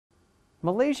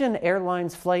Malaysian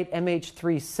Airlines flight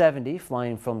MH370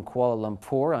 flying from Kuala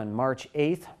Lumpur on March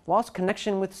 8th lost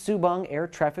connection with Subang Air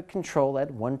Traffic Control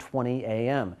at 1:20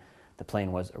 a.m. The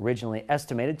plane was originally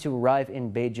estimated to arrive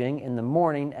in Beijing in the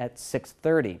morning at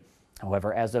 6:30.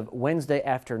 However, as of Wednesday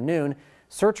afternoon,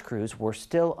 search crews were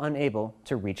still unable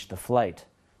to reach the flight.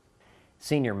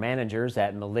 Senior managers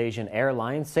at Malaysian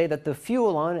Airlines say that the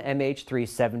fuel on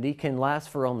MH370 can last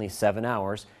for only 7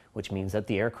 hours, which means that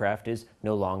the aircraft is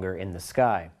no longer in the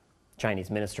sky. Chinese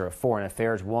Minister of Foreign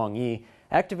Affairs Wang Yi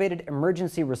activated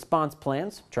emergency response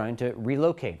plans trying to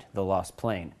relocate the lost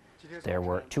plane. There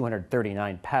were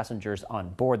 239 passengers on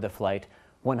board the flight,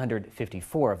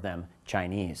 154 of them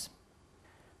Chinese.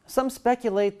 Some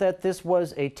speculate that this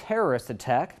was a terrorist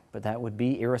attack, but that would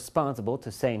be irresponsible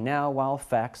to say now while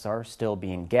facts are still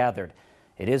being gathered.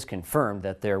 It is confirmed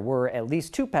that there were at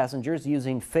least 2 passengers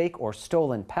using fake or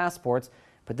stolen passports,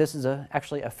 but this is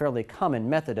actually a fairly common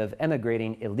method of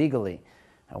emigrating illegally.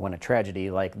 When a tragedy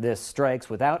like this strikes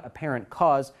without apparent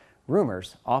cause,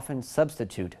 rumors often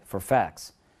substitute for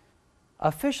facts.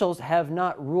 Officials have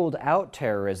not ruled out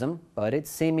terrorism, but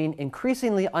it's seeming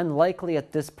increasingly unlikely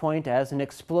at this point as an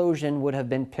explosion would have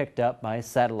been picked up by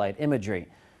satellite imagery.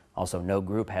 Also, no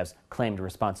group has claimed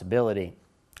responsibility.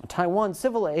 Taiwan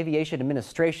Civil Aviation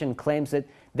Administration claims that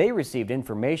they received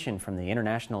information from the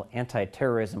International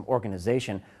Anti-Terrorism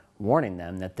Organization warning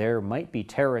them that there might be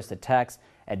terrorist attacks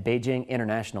at Beijing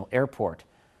International Airport.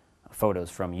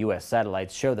 Photos from U.S.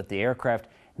 satellites show that the aircraft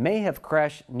may have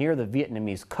crashed near the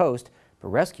Vietnamese coast, but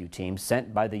rescue teams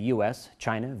sent by the U.S.,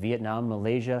 China, Vietnam,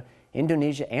 Malaysia,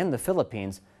 Indonesia, and the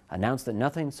Philippines announced that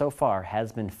nothing so far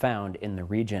has been found in the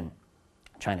region.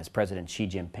 China's President Xi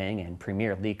Jinping and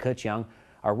Premier Li Keqiang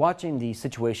are watching the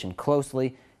situation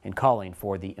closely and calling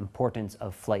for the importance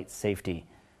of flight safety.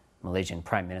 Malaysian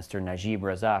Prime Minister Najib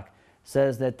Razak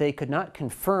says that they could not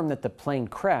confirm that the plane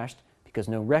crashed because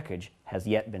no wreckage has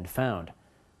yet been found.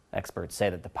 Experts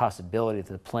say that the possibility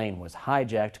that the plane was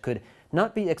hijacked could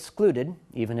not be excluded,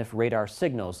 even if radar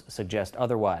signals suggest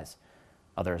otherwise.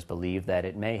 Others believe that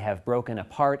it may have broken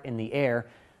apart in the air,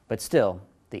 but still,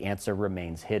 the answer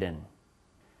remains hidden.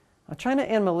 China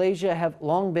and Malaysia have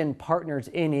long been partners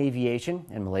in aviation,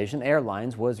 and Malaysian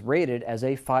Airlines was rated as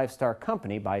a 5-star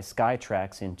company by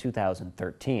Skytrax in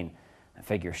 2013.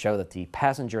 Figures show that the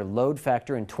passenger load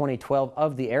factor in 2012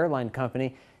 of the airline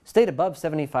company stayed above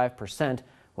 75%,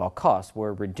 while costs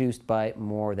were reduced by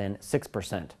more than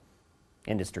 6%.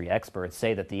 Industry experts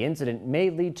say that the incident may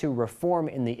lead to reform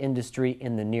in the industry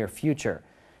in the near future.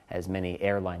 As many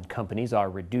airline companies are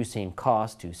reducing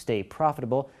costs to stay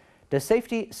profitable, does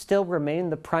safety still remain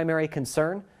the primary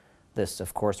concern? This,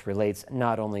 of course, relates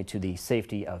not only to the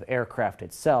safety of aircraft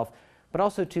itself, but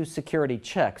also to security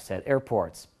checks at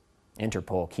airports.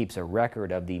 Interpol keeps a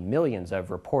record of the millions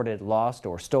of reported lost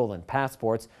or stolen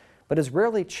passports, but is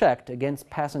rarely checked against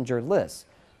passenger lists.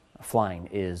 Flying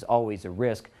is always a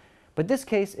risk, but this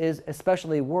case is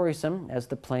especially worrisome as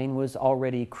the plane was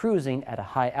already cruising at a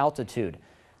high altitude.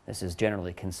 This is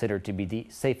generally considered to be the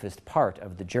safest part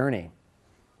of the journey.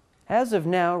 As of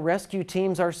now, rescue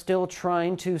teams are still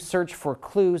trying to search for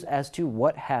clues as to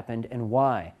what happened and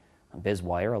why. Biz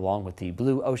Wire, along with the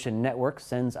Blue Ocean Network,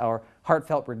 sends our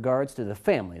heartfelt regards to the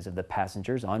families of the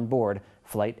passengers on board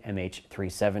Flight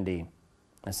MH370.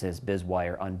 This is Biz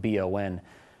Wire on BON.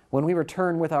 When we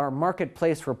return with our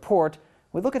Marketplace report,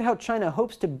 we look at how China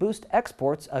hopes to boost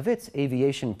exports of its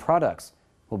aviation products.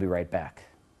 We'll be right back.